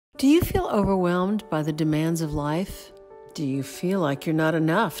Do you feel overwhelmed by the demands of life? Do you feel like you're not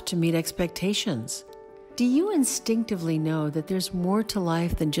enough to meet expectations? Do you instinctively know that there's more to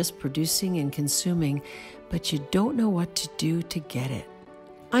life than just producing and consuming, but you don't know what to do to get it?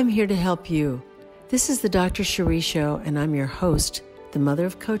 I'm here to help you. This is the Dr.Chérie Show, and I'm your host, the mother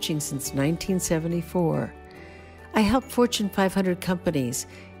of coaching since 1974. I help Fortune 500 companies,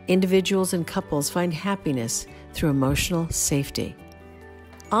 individuals, and couples find happiness through emotional safety.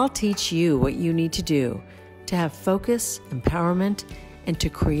 I'll teach you what you need to do to have focus, empowerment, and to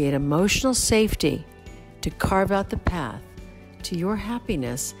create emotional safety to carve out the path to your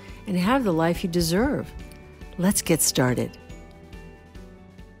happiness and have the life you deserve. Let's get started.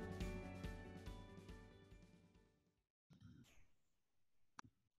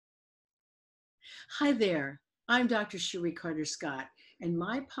 Hi there. I'm Dr. Chérie Scott, and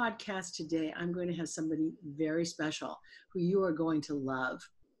my podcast today, I'm going to have somebody very special who you are going to love.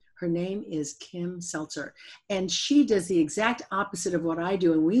 Her name is Kim Seltzer, and she does the exact opposite of what I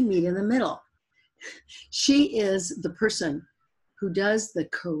do, and we meet in the middle. She is the person who does the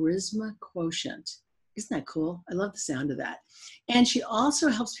charisma quotient. Isn't that cool? I love the sound of that. And she also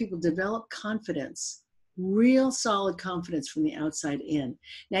helps people develop confidence, real solid confidence from the outside in.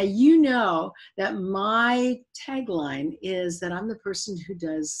 Now, you know that my tagline is that I'm the person who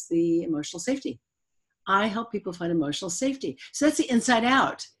does the emotional safety. I help people find emotional safety. So that's the inside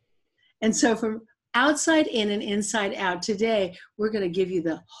out. And so from outside in and inside out, today, we're going to give you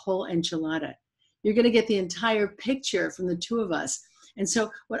the whole enchilada. You're going to get the entire picture from the two of us. And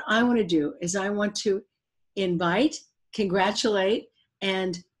so what I want to do is I want to invite, congratulate,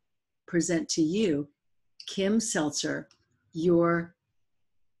 and present to you Kim Seltzer, your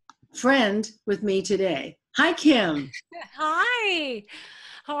friend with me today. Hi, Kim. Hi.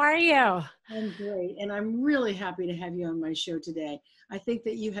 How are you? I'm great, and I'm really happy to have you on my show today. I think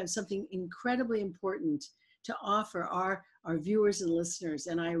that you have something incredibly important to offer our viewers and listeners,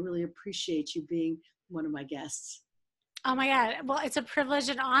 and I really appreciate you being one of my guests. Oh my God. Well, it's a privilege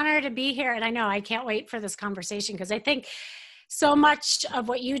and honor to be here. And I know I can't wait for this conversation because I think so much of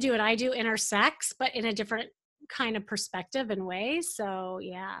what you do and I do intersects, but in a different kind of perspective and ways. So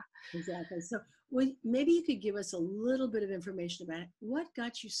yeah. Exactly. So maybe you could give us a little bit of information about what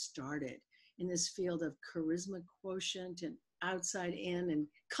got you started in this field of charisma quotient and outside in and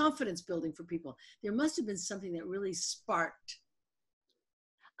confidence building for people. There must have been something that really sparked.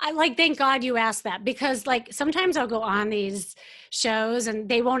 Thank God you asked that, because sometimes I'll go on these shows and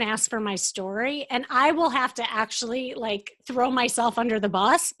they won't ask for my story, and I will have to actually throw myself under the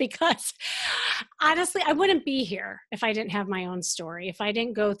bus, because honestly, I wouldn't be here if I didn't have my own story, if I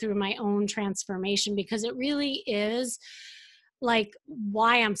didn't go through my own transformation, because it really is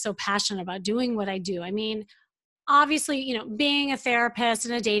why I'm so passionate about doing what I do. I mean, obviously, being a therapist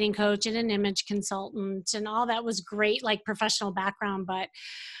and a dating coach and an image consultant and all that was great, professional background. But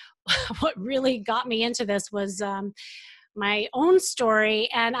what really got me into this was my own story.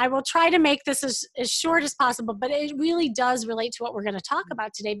 And I will try to make this as short as possible, but it really does relate to what we're going to talk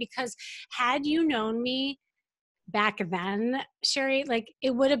about today, because had you known me back then, Sherry,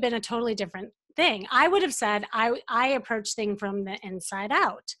 it would have been a totally different thing. I would have said I approach things from the inside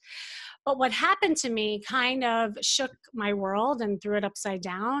out. But what happened to me kind of shook my world and threw it upside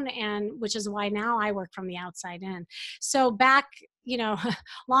down, and which is why now I work from the outside in. So back,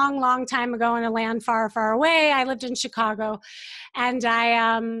 long time ago in a land far, far away, I lived in Chicago, and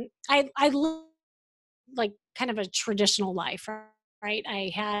I lived kind of a traditional life, right?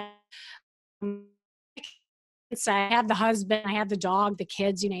 I had I have the husband, I have the dog, the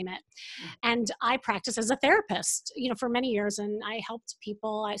kids, you name it. And I practiced as a therapist, for many years, and I helped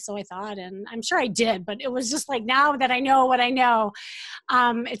people. So I thought, and I'm sure I did, but it was just now that I know what I know,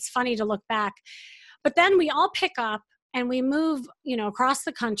 it's funny to look back. But then we all pick up and we move, across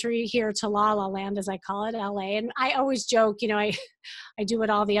the country here to La La Land, as I call it, LA. And I always joke, I do what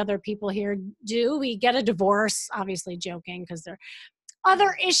all the other people here do. We get a divorce, obviously joking, because there are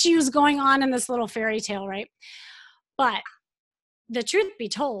other issues going on in this little fairy tale, right? But the truth be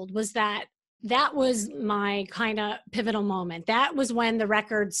told was that was my kind of pivotal moment. That was when the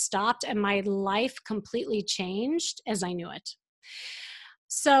record stopped and my life completely changed as I knew it.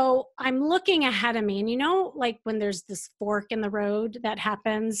 So I'm looking ahead of me, and when there's this fork in the road that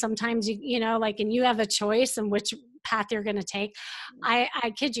happens, sometimes and you have a choice in which path you're going to take.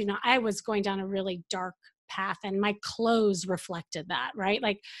 I kid you not, I was going down a really dark path, and my clothes reflected that, right?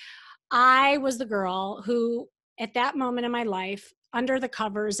 I was the girl who, at that moment in my life, under the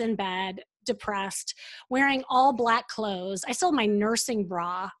covers in bed, depressed, wearing all black clothes. I still had my nursing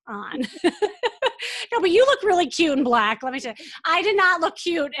bra on. No, but you look really cute in black. Let me tell you, I did not look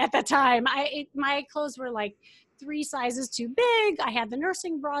cute at the time. My clothes were like 3 sizes too big. I had the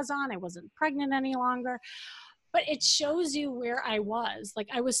nursing bras on. I wasn't pregnant any longer. But it shows you where I was. Like,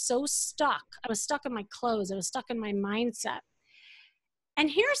 I was so stuck. I was stuck in my clothes. I was stuck in my mindset. And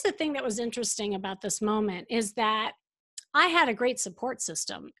here's the thing that was interesting about this moment is that I had a great support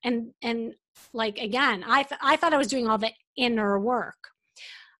system. And like, again, I thought I was doing all the inner work.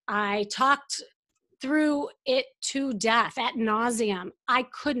 I talked through it to death ad nauseum. I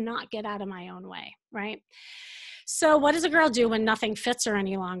could not get out of my own way, right? So what does a girl do when nothing fits her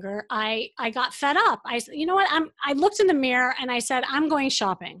any longer? I got fed up. I said, you know what? I looked in the mirror and I said, I'm going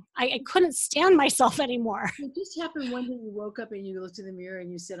shopping. I couldn't stand myself anymore. It just happened one day you woke up and you looked in the mirror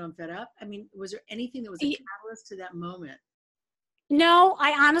and you said, I'm fed up. I mean, was there anything that was a catalyst to that moment? No,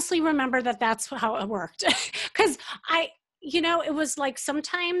 I honestly remember that that's how it worked. Because it was like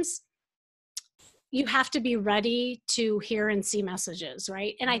sometimes you have to be ready to hear and see messages,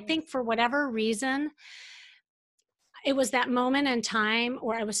 right? And I think for whatever reason, it was that moment in time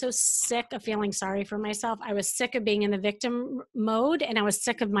where I was so sick of feeling sorry for myself. I was sick of being in the victim mode, and I was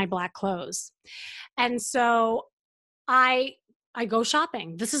sick of my black clothes. And so I go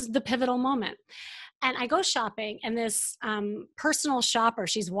shopping. This is the pivotal moment. And I go shopping, and this personal shopper,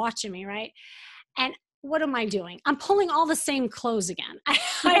 she's watching me, right? And what am I doing? I'm pulling all the same clothes again. I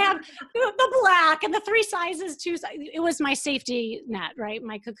have the black and the 3 sizes, 2. It was my safety net, right?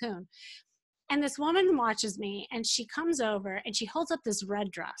 My cocoon. And this woman watches me, and she comes over and she holds up this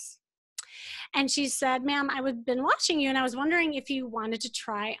red dress. And she said, ma'am, I've been watching you, and I was wondering if you wanted to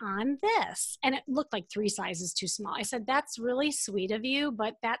try on this. And it looked like 3 sizes too small. I said, that's really sweet of you,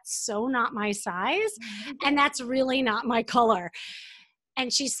 but that's so not my size. And that's really not my color.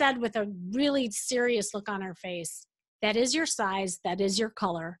 And she said with a really serious look on her face, that is your size, that is your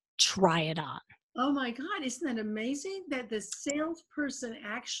color, try it on. Oh my God, isn't that amazing that the salesperson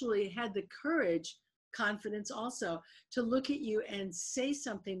actually had the courage, confidence also, to look at you and say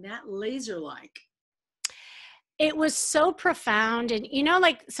something that laser-like? It was so profound. And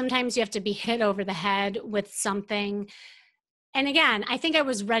like sometimes you have to be hit over the head with something. And again, I think I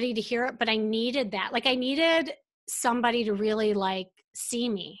was ready to hear it, but I needed that. Like, I needed somebody to really see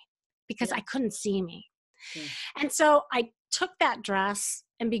me, because I couldn't see me. Yeah. And so I took that dress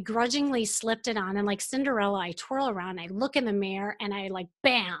and begrudgingly slipped it on, and like Cinderella, I twirl around, I look in the mirror, and I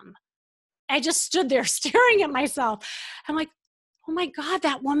bam, I just stood there staring at myself. I'm like, oh my God,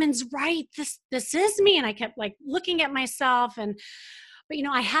 that woman's right. This is me. And I kept looking at myself, but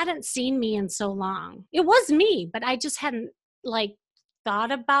I hadn't seen me in so long. It was me, but I just hadn't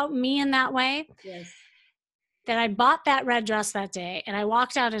thought about me in that way. Yes. That I bought that red dress that day, and I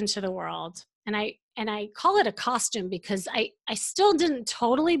walked out into the world, and I call it a costume because I still didn't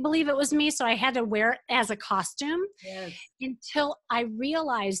totally believe it was me. So I had to wear it as a costume. Yes. Until I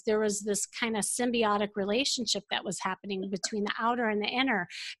realized there was this kind of symbiotic relationship that was happening between the outer and the inner,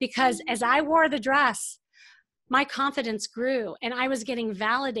 because as I wore the dress, my confidence grew, and I was getting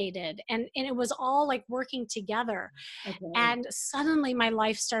validated, and it was all working together. Okay. And suddenly my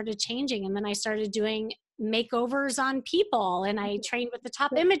life started changing. And then I started doing makeovers on people, and I trained with the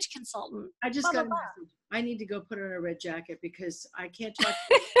top image consultant. I just got a message. I need to go put on a red jacket because I can't talk.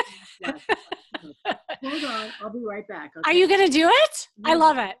 Hold on, I'll be right back. Okay? Are you going to do it? I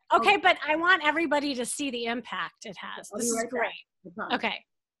love it. Okay, but I want everybody to see the impact it has. This is great. Okay.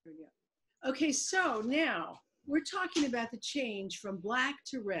 Okay, so now we're talking about the change from black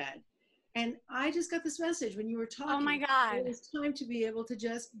to red. And I just got this message when you were talking. Oh my God. It was time to be able to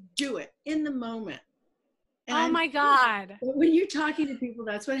just do it in the moment. And oh my God. When you're talking to people,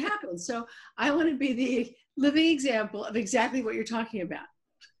 that's what happens. So I want to be the living example of exactly what you're talking about.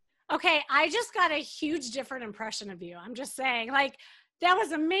 Okay, I just got a huge different impression of you. I'm just saying, that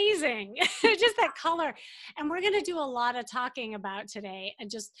was amazing. Just that color. And we're going to do a lot of talking about today, and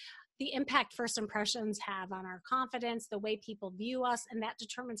just the impact first impressions have on our confidence, the way people view us, and that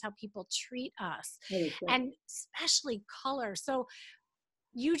determines how people treat us. Okay. And especially color. So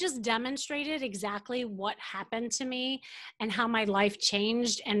you just demonstrated exactly what happened to me and how my life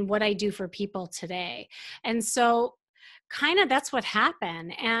changed and what I do for people today. And so kind of that's what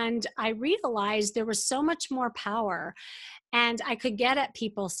happened. And I realized there was so much more power, and I could get at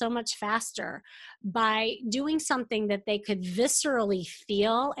people so much faster by doing something that they could viscerally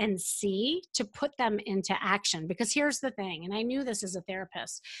feel and see to put them into action. Because here's the thing, and I knew this as a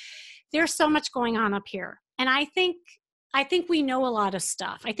therapist, there's so much going on up here. And I think I think we know a lot of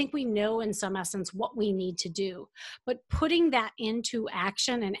stuff. I think we know in some essence what we need to do, but putting that into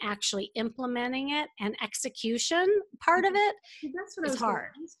action and actually implementing it and execution part of it That's what I is was going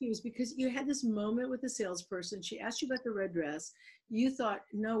hard. to ask you, is because you had this moment with the salesperson. She asked you about the red dress. You thought,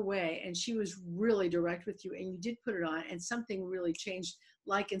 no way. And she was really direct with you, and you did put it on, and something really changed,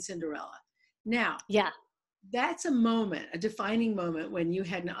 like in Cinderella. Now, Yeah. that's a moment, a defining moment when you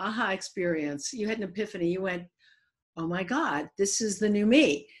had an aha experience. You had an epiphany. You went, oh my God, this is the new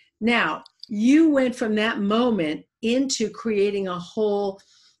me. Now, you went from that moment into creating a whole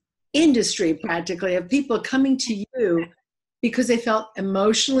industry practically of people coming to you because they felt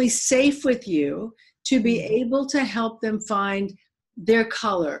emotionally safe with you to be able to help them find their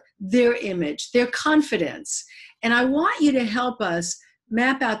color, their image, their confidence. And I want you to help us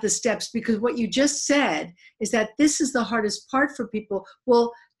map out the steps, because what you just said is that this is the hardest part for people.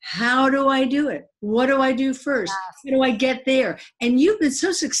 Well, how do I do it? What do I do first? How do I get there? And you've been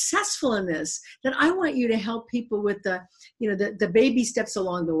so successful in this that I want you to help people with the baby steps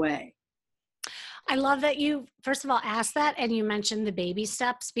along the way. I love that you, first of all, asked that and you mentioned the baby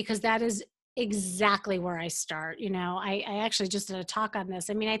steps, because that is exactly where I start. I actually just did a talk on this.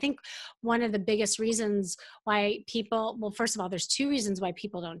 I mean, I think one of the biggest reasons why people, well, first of all, there's two reasons why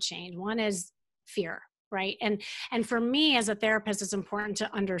people don't change. One is fear. Right. And for me as a therapist, it's important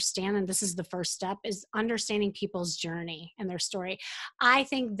to understand, and this is the first step, is understanding people's journey and their story. I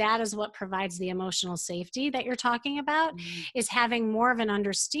think that is what provides the emotional safety that you're talking about, is having more of an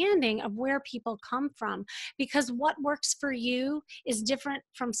understanding of where people come from, because what works for you is different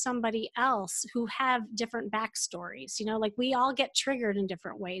from somebody else who have different backstories. Like we all get triggered in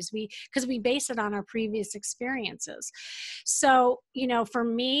different ways, because we base it on our previous experiences. So, for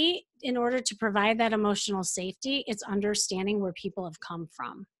me, in order to provide that emotional safety, it's understanding where people have come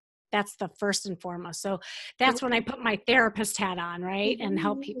from. That's the first and foremost. So that's when I put my therapist hat on, right? And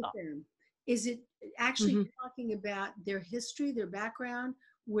help people. Is it actually talking about their history, their background,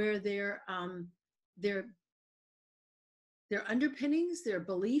 where their underpinnings, their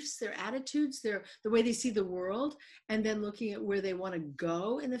beliefs, their attitudes, the way they see the world, and then looking at where they want to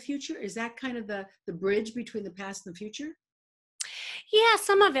go in the future? Is that kind of the bridge between the past and the future? Yeah,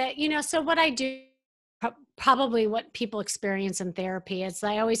 some of it. So what I do, probably what people experience in therapy, is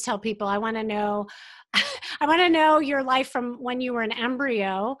I always tell people, I want to know I want to know your life from when you were an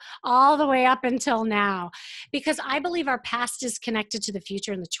embryo all the way up until now, because I believe our past is connected to the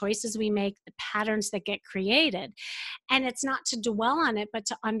future and the choices we make, the patterns that get created. And it's not to dwell on it, but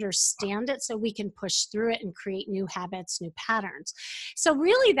to understand it so we can push through it and create new habits, new patterns. So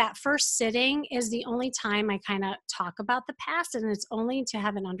really that first sitting is the only time I kind of talk about the past, and it's only to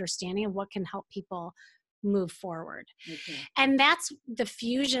have an understanding of what can help people move forward. Okay. And that's the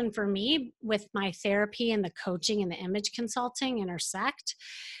fusion for me with my therapy and the coaching and the image consulting intersect,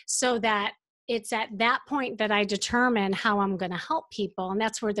 so that it's at that point that I determine how I'm going to help people. And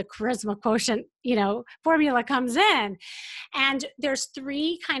that's where the charisma quotient, formula comes in. And there's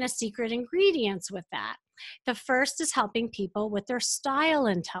three kind of secret ingredients with that. The first is helping people with their style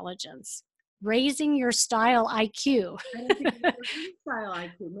intelligence, raising your style IQ. I don't think I've ever heard style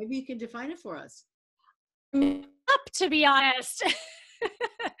IQ. Maybe you can define it for us. Up, to be honest.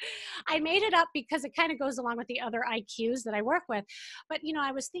 I made it up because it kind of goes along with the other IQs that I work with. But,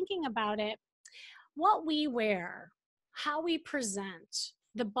 I was thinking about it. What we wear, how we present,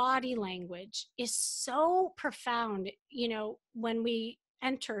 the body language is so profound, when we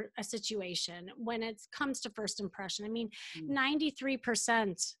enter a situation, when it comes to first impression. I mean,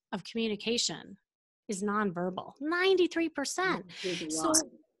 93% of communication is nonverbal. 93%. So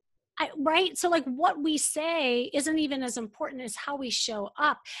right? So like what we say isn't even as important as how we show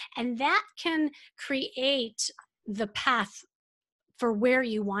up. And that can create the path for where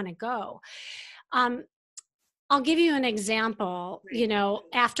you want to go. I'll give you an example,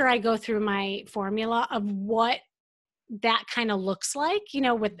 after I go through my formula of what that kind of looks like,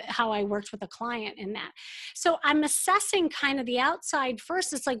 with how I worked with a client in that. So I'm assessing kind of the outside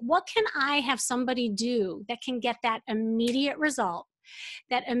first. It's like, what can I have somebody do that can get that immediate result,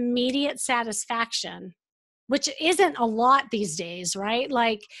 that immediate satisfaction, which isn't a lot these days, right?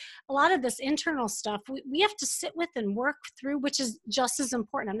 Like a lot of this internal stuff, we have to sit with and work through, which is just as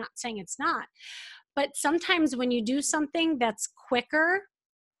important. I'm not saying it's not. But sometimes when you do something that's quicker,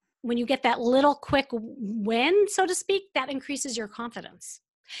 when you get that little quick win, so to speak, that increases your confidence.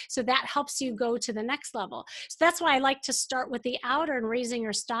 So that helps you go to the next level. So that's why I like to start with the outer and raising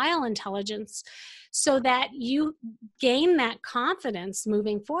your style intelligence so that you gain that confidence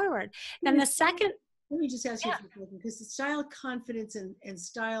moving forward. Then the second... Let me just ask you a question, because the style confidence and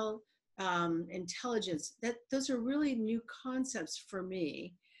style intelligence, that those are really new concepts for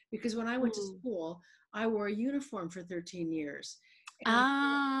me, because when I went to Mm. school, I wore a uniform for 13 years. And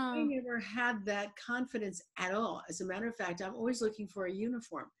I Oh. never had that confidence at all. As a matter of fact, I'm always looking for a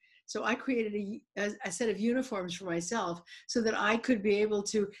uniform. So I created a set of uniforms for myself so that I could be able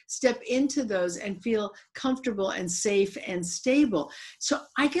to step into those and feel comfortable and safe and stable. So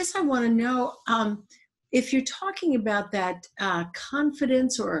I guess I want to know, if you're talking about that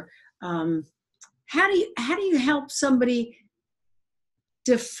confidence, or um, how do you help somebody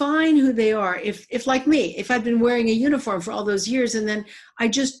define who they are, if like me, if I've been wearing a uniform for all those years and then I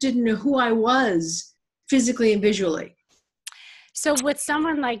just didn't know who I was physically and visually. So with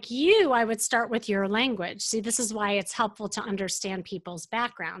someone like you, I would start with your language. See, this is why it's helpful to understand people's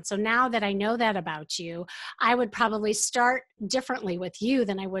background. So now that I know that about you, I would probably start differently with you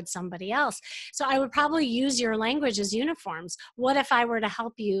than I would somebody else. So I would probably use your language as uniforms. What if I were to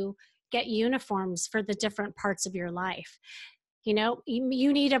help you get uniforms for the different parts of your life? You know,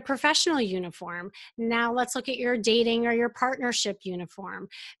 you need a professional uniform. Now let's look at your dating or your partnership uniform.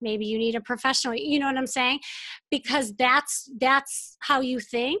 Maybe you need a professional, you know what I'm saying? Because that's how you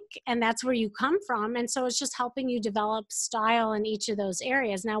think and that's where you come from. And so it's just helping you develop style in each of those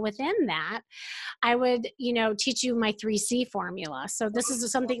areas. Now within that, I would, teach you my 3C formula. So this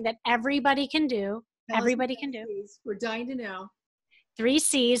is something that everybody can do. Tell us Everybody about can do. these. We're dying to know.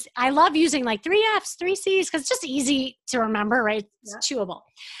 3Cs. I love using like 3Fs, 3Cs, because it's just easy to remember, right? It's Yeah. chewable.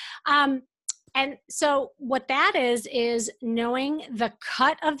 And so what that is knowing the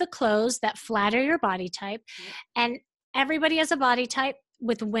cut of the clothes that flatter your body type. Yeah. And everybody has a body type.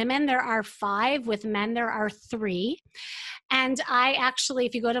 With women, there are 5. With men, there are 3. And I actually,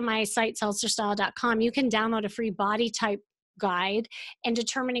 if you go to my site, seltzerstyle.com, you can download a free body type guide and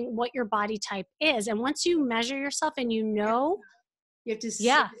determining what your body type is. And once you measure yourself and you know, You have to say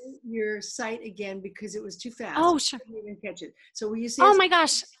yeah. your site again because it was too fast. Oh, I sure. couldn't even catch it. So will you say Oh it, my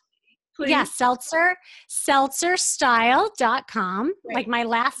gosh. Yeah, please? seltzerstyle.com, like Right. my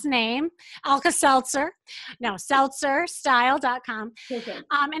last name, Alka Seltzer. No, seltzerstyle.com. Perfect.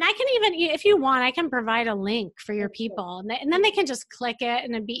 And I can even, if you want, I can provide a link for your Okay. people. And then they can just click it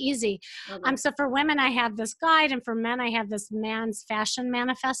and it'd be easy. Okay. So for women, I have this guide. And for men, I have this man's fashion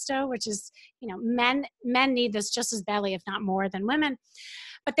manifesto, which is, men need this just as badly, if not more than women.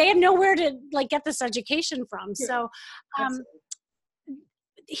 But they have nowhere to get this education from. Sure. So Absolutely.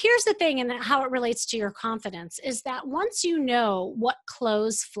 here's the thing, and how it relates to your confidence is that once you know what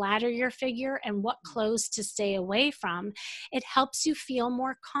clothes flatter your figure and what clothes to stay away from, it helps you feel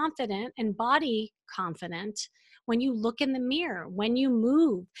more confident and body confident when you look in the mirror, when you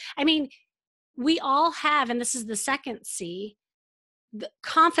move. I mean, we all have, and this is the second C, the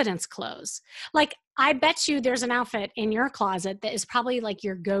confidence clothes. Like, I bet you there's an outfit in your closet that is probably like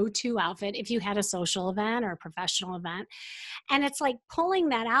your go-to outfit if you had a social event or a professional event. And it's like pulling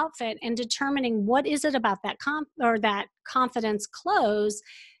that outfit and determining what is it about that that confidence clothes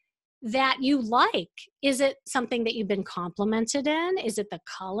that you like. Is it something that you've been complimented in? Is it the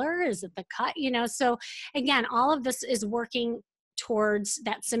color? Is it the cut? So again, all of this is working towards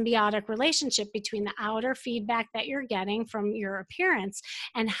that symbiotic relationship between the outer feedback that you're getting from your appearance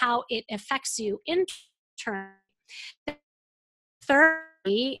and how it affects you internally.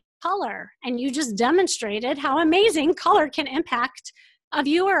 Thirdly, color. And you just demonstrated how amazing color can impact a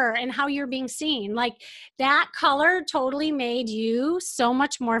viewer and how you're being seen. Like, that color totally made you so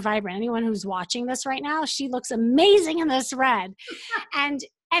much more vibrant. Anyone who's watching this right now, she looks amazing in this red.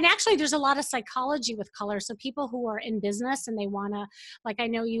 And actually, there's a lot of psychology with color. So people who are in business and they want to, like, I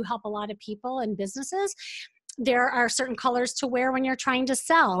know you help a lot of people in businesses. There are certain colors to wear when you're trying to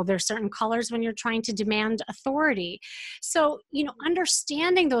sell. There's certain colors when you're trying to demand authority. So,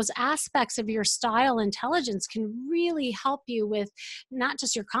 understanding those aspects of your style intelligence can really help you with not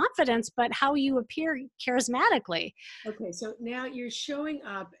just your confidence, but how you appear charismatically. Okay. So now you're showing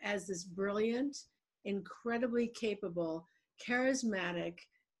up as this brilliant, incredibly capable, charismatic,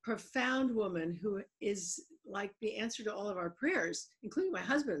 profound woman who is like the answer to all of our prayers, including my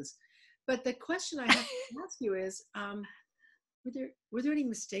husband's. But the question I have to ask you is, were there any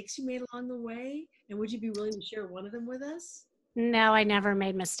mistakes you made along the way? And would you be willing to share one of them with us? No, I never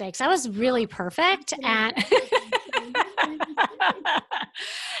made mistakes. I was really perfect. And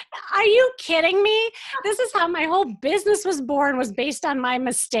are you kidding me? This is how my whole business was born, was based on my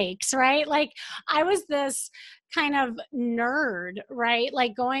mistakes, right? Like, I was this kind of nerd, right?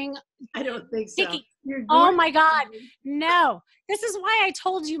 Like going, I don't think so. You're oh gorgeous. my God, no. This is why I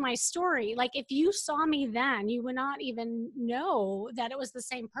told you my story. Like, if you saw me then, you would not even know that it was the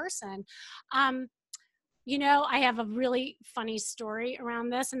same person. I have a really funny story around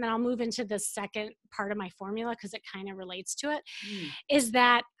this, and then I'll move into the second part of my formula because it kind of relates to it, Mm. is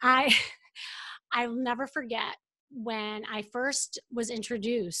that I'll never forget when I first was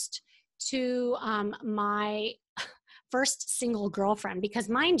introduced to my first single girlfriend, because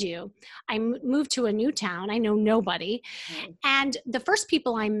mind you, I moved to a new town. I know nobody. Right. And the first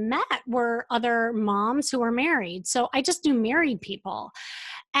people I met were other moms who were married. So I just knew married people.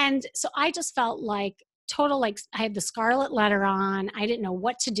 And so I just felt like total, like I had the scarlet letter on. I didn't know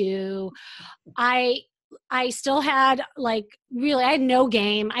what to do. I I still had like really I had no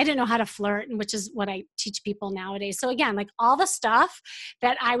game. I didn't know how to flirt, and which is what I teach people nowadays. So again, like all the stuff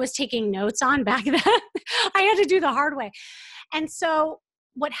that I was taking notes on back then, I had to do the hard way. And so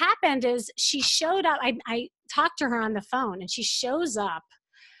what happened is she showed up. I talked to her on the phone, and she shows up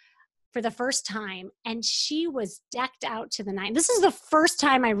for the first time, and she was decked out to the nine. This is the first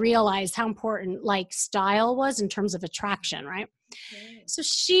time I realized how important like style was in terms of attraction, right? Okay. So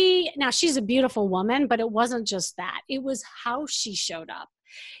now she's a beautiful woman, but it wasn't just that. It was how she showed up.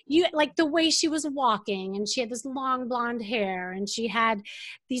 You like the way she was walking, and she had this long blonde hair, and she had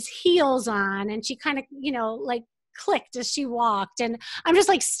these heels on, and she kind of, like clicked as she walked. And I'm just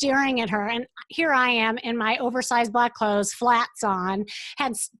like staring at her, and here I am in my oversized black clothes, flats on,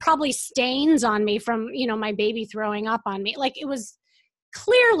 had probably stains on me from, my baby throwing up on me. Like it was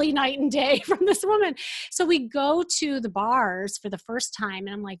clearly night and day from this woman. So we go to the bars for the first time, and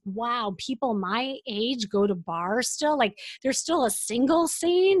I'm like, wow, people my age go to bars still. Like there's still a single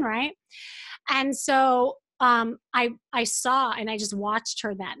scene, right? And so I saw, and I just watched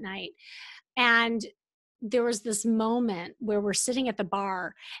her that night. And there was this moment where we're sitting at the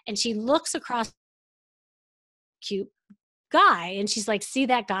bar, and she looks across, cute guy, and she's like, see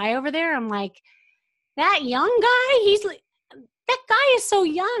that guy over there? I'm like, that young guy? He's like, that guy is so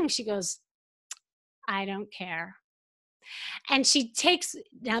young. She goes, I don't care. And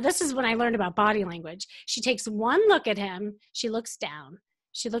now this is when I learned about body language. She takes one look at him. She looks down.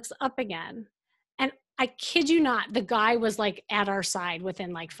 She looks up again. And I kid you not, the guy was like at our side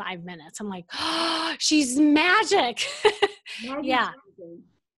within like 5 minutes. I'm like, oh, she's magic. Magic Yeah. thinking.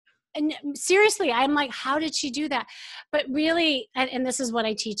 And seriously, I'm like, how did she do that? But really, and this is what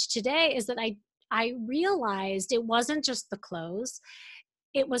I teach today, is that I realized it wasn't just the clothes.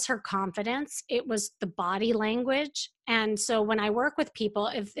 It was her confidence. It was the body language. And so when I work with people,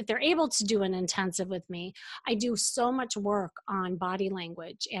 if they're able to do an intensive with me, I do so much work on body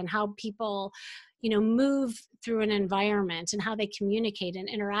language and how people, move through an environment and how they communicate and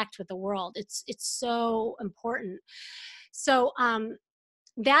interact with the world. It's so important. So,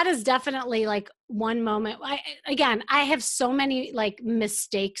 that is definitely like one moment. I have so many like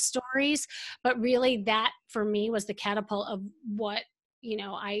mistake stories, but really that for me was the catapult of what,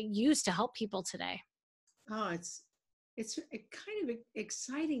 I use to help people today. Oh, it's kind of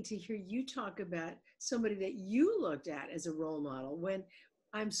exciting to hear you talk about somebody that you looked at as a role model when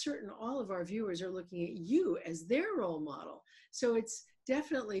I'm certain all of our viewers are looking at you as their role model. So it's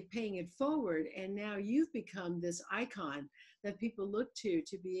definitely paying it forward. And now you've become this icon that people look to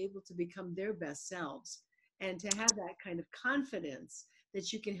be able to become their best selves and to have that kind of confidence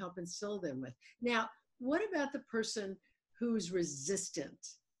that you can help instill them with. Now, what about the person who's resistant,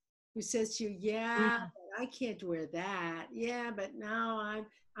 who says to you, yeah, Mhm. but I can't wear that. Yeah, but now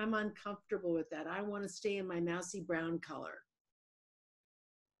I'm uncomfortable with that. I want to stay in my mousy brown color.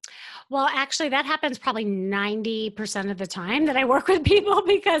 Well, actually, that happens probably 90% of the time that I work with people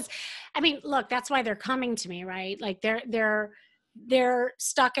because, I mean, look, that's why they're coming to me, right? Like they're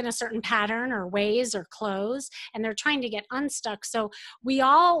stuck in a certain pattern or ways or clothes, and they're trying to get unstuck. So we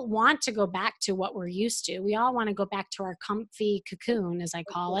all want to go back to what we're used to. We all want to go back to our comfy cocoon, as I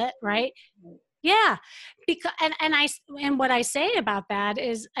call it, right? Yeah, because and what I say about that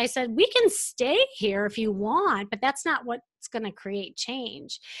is I said we can stay here if you want, but that's not what's going to create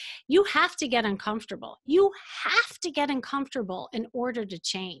change. You have to get uncomfortable. You have to get uncomfortable in order to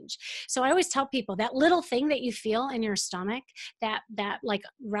change. So I always tell people that little thing that you feel in your stomach, that like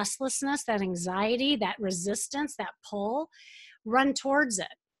restlessness, that anxiety, that resistance, that pull, run towards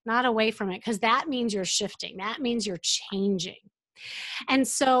it, not away from it, because that means you're shifting. That means you're changing. And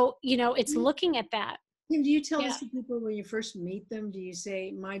so, it's looking at that. Kim, do you tell Yeah. this to people when you first meet them? Do you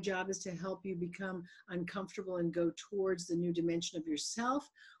say, my job is to help you become uncomfortable and go towards the new dimension of yourself?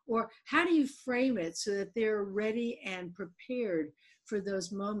 Or how do you frame it so that they're ready and prepared for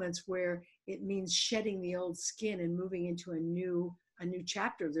those moments where it means shedding the old skin and moving into a new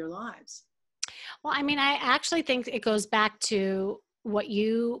chapter of their lives? Well, I mean, I actually think it goes back to what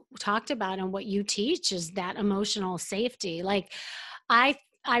you talked about and what you teach is that emotional safety. Like I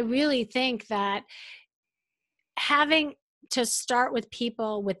really think that having to start with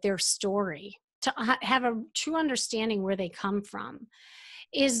people with their story, to have a true understanding where they come from,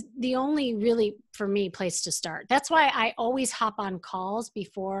 is the only really, for me, place to start. That's why I always hop on calls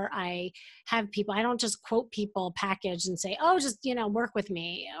before I have people. I don't just quote people package and say, oh, just, work with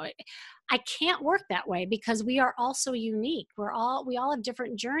me. I can't work that way because we are all so unique. We all have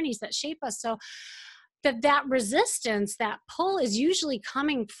different journeys that shape us. So that resistance, that pull is usually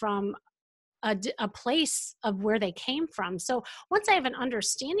coming from a place of where they came from. So once I have an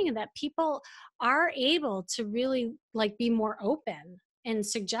understanding of that, people are able to really be more open and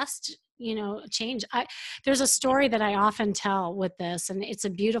suggest, change. There's a story that I often tell with this, and it's a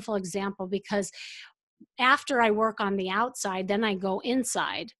beautiful example because after I work on the outside, then I go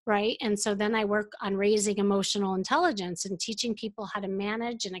inside, right? And so then I work on raising emotional intelligence and teaching people how to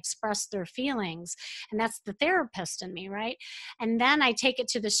manage and express their feelings. And that's the therapist in me, right? And then I take it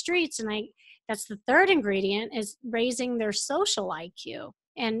to the streets, and that's the third ingredient, is raising their social IQ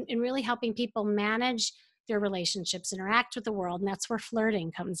and really helping people manage their relationships, interact with the world. And that's where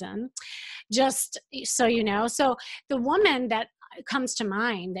flirting comes in. Just so you know. So the woman that comes to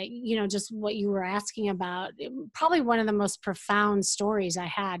mind that, just what you were asking about, probably one of the most profound stories I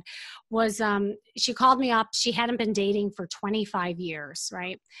had was, she called me up. She hadn't been dating for 25 years,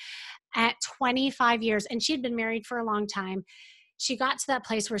 right? At 25 years, and she'd been married for a long time. She got to that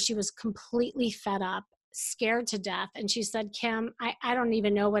place where she was completely fed up, scared to death. And she said, Kim, I don't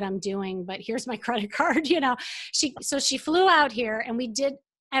even know what I'm doing, but here's my credit card. So she flew out here, and we did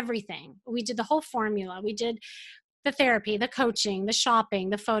everything. We did the whole formula. We did the therapy, the coaching, the shopping,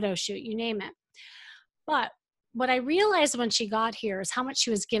 the photo shoot, you name it. But what I realized when she got here is how much she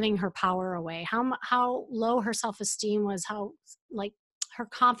was giving her power away, how low her self-esteem was, how her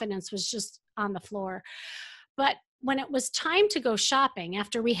confidence was just on the floor. But when it was time to go shopping,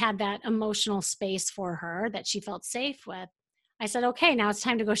 after we had that emotional space for her that she felt safe with, I said, okay, now it's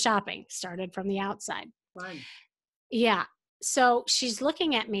time to go shopping. Started from the outside. Fun. Yeah. So she's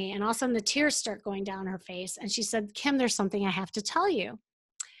looking at me, and all of a sudden the tears start going down her face. And she said, Kim, there's something I have to tell you.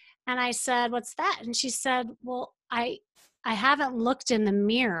 And I said, what's that? And she said, well, I haven't looked in the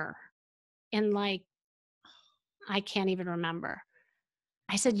mirror in I can't even remember.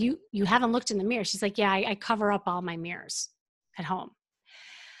 I said, you haven't looked in the mirror? She's like, yeah, I cover up all my mirrors at home.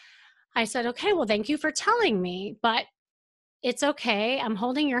 I said, okay, well, thank you for telling me, but it's okay. I'm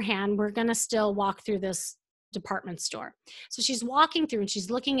holding your hand. We're going to still walk through this department store. So she's walking through, and she's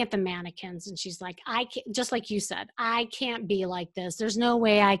looking at the mannequins, and she's like, I can't, just like you said, I can't be like this. There's no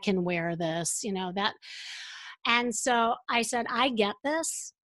way I can wear this, that. And so I said, I get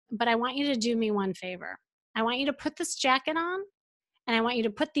this, but I want you to do me one favor. I want you to put this jacket on, and I want you to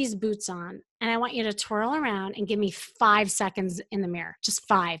put these boots on, and I want you to twirl around and give me 5 seconds in the mirror. Just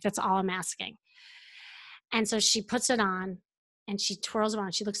 5. That's all I'm asking. And so she puts it on, and she twirls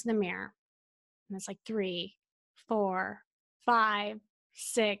around. She looks in the mirror, and it's 3, 4, 5,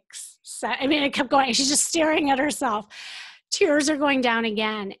 6, 7. I mean, it kept going. She's just staring at herself. Tears are going down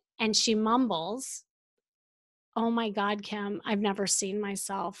again. And she mumbles, oh my God, Kim, I've never seen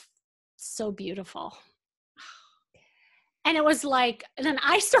myself so beautiful. And it was and then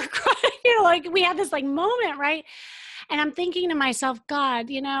I start crying, we had this moment, right? And I'm thinking to myself, God,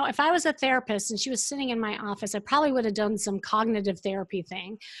 if I was a therapist and she was sitting in my office, I probably would have done some cognitive therapy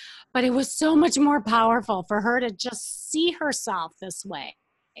thing. But it was so much more powerful for her to just see herself this way.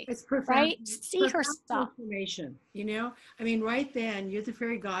 It's profound, right? See herself. Information, I mean, right then you're the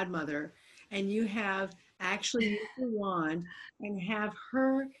fairy godmother, and you have actually used the wand and have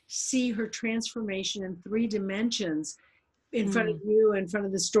her see her transformation in 3 dimensions in front of you, in front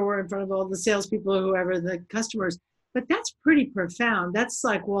of the store, in front of all the salespeople, whoever the customers. But that's pretty profound. That's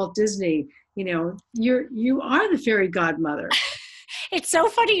like Walt Disney. You are the fairy godmother. It's so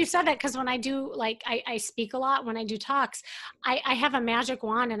funny you said that, because when I do, I speak a lot when I do talks, I have a magic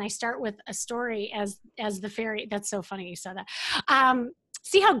wand, and I start with a story as the fairy. That's so funny you said that.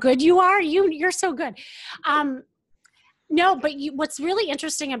 See how good you are? You're so good. No, but what's really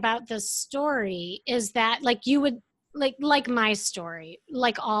interesting about this story is that you would, like my story,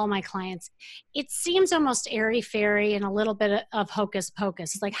 like all my clients, it seems almost airy-fairy and a little bit of hocus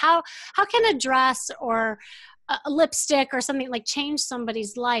pocus. It's how can a dress or a lipstick or something change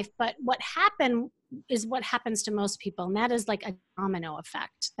somebody's life? But what happened is what happens to most people, and that is a domino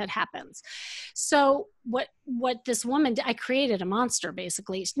effect that happens. So what this woman did, I created a monster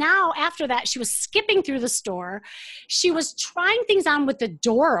basically. Now after that, she was skipping through the store. She was trying things on with the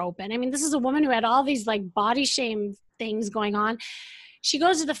door open. I mean, this is a woman who had all these body shame things going on. She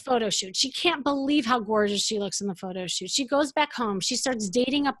goes to the photo shoot. She can't believe how gorgeous she looks in the photo shoot. She goes back home. She starts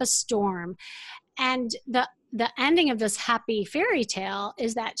dating up a storm. And the ending of this happy fairy tale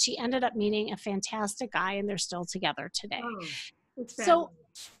is that she ended up meeting a fantastic guy, and they're still together today. Oh, it's so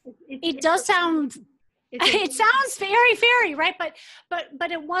it it's does sound it a, sounds very fairy, right?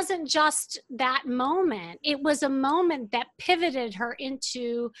 But it wasn't just that moment. It was a moment that pivoted her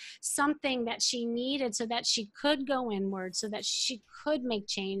into something that she needed so that she could go inward, so that she could make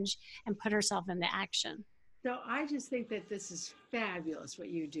change and put herself into action. So I just think that this is fabulous what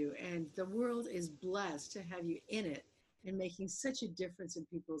you do, and the world is blessed to have you in it and making such a difference in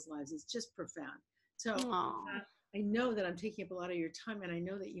people's lives. It's just profound. So I know that I'm taking up a lot of your time, and I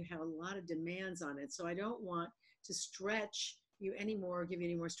know that you have a lot of demands on it. So I don't want to stretch you anymore or give you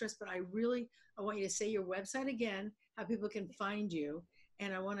any more stress, but I want you to say your website again, how people can find you.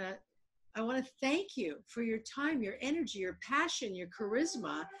 And I want to thank you for your time, your energy, your passion, your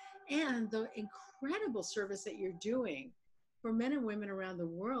charisma, and the incredible service that you're doing for men and women around the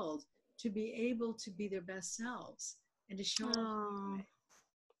world to be able to be their best selves and to show up.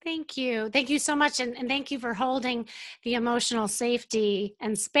 Thank you. Thank you so much. And thank you for holding the emotional safety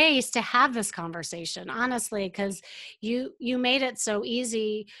and space to have this conversation, honestly, because you made it so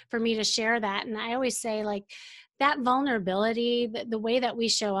easy for me to share that. And I always say, like, that vulnerability, the way that we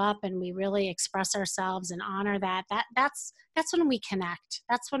show up and we really express ourselves and honor that's when we connect.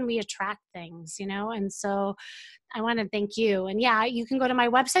 That's when we attract things, And so I want to thank you. And yeah, you can go to my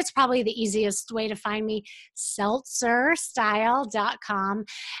website. It's probably the easiest way to find me, seltzerstyle.com.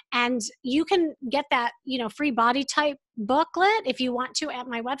 And you can get that, free body type booklet if you want to at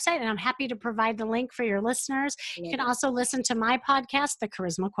my website. And I'm happy to provide the link for your listeners. You can also listen to my podcast, The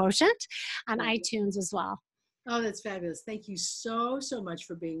Charisma Quotient, on iTunes as well. Oh, that's fabulous. Thank you so much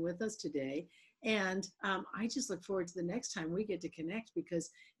for being with us today. And I just look forward to the next time we get to connect, because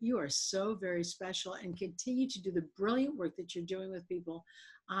you are so very special and continue to do the brilliant work that you're doing with people.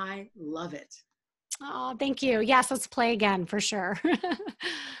 I love it. Oh, thank you. Yes, let's play again for sure.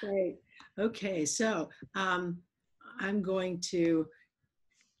 Great. Okay, so I'm going to,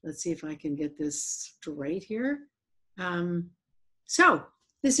 let's see if I can get this straight here. So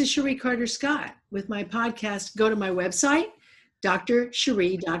this is Chérie Carter Scott with my podcast. Go to my website,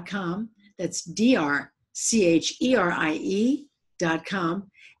 drcherie.com. That's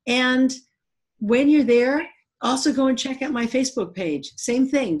DRCHERIE.com. And when you're there, also go and check out my Facebook page. Same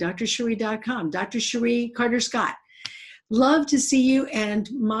thing, drcherie.com, Dr. Chérie Carter Scott. Love to see you.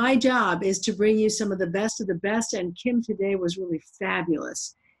 And my job is to bring you some of the best. And Kim today was really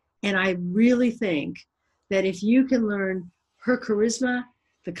fabulous. And I really think that if you can learn her charisma,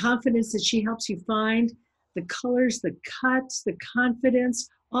 the confidence that she helps you find, the colors, the cuts, the confidence,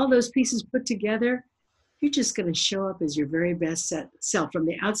 all those pieces put together, you're just going to show up as your very best self from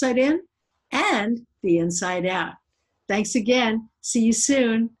the outside in and the inside out. Thanks again. See you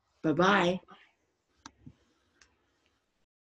soon. Bye-bye.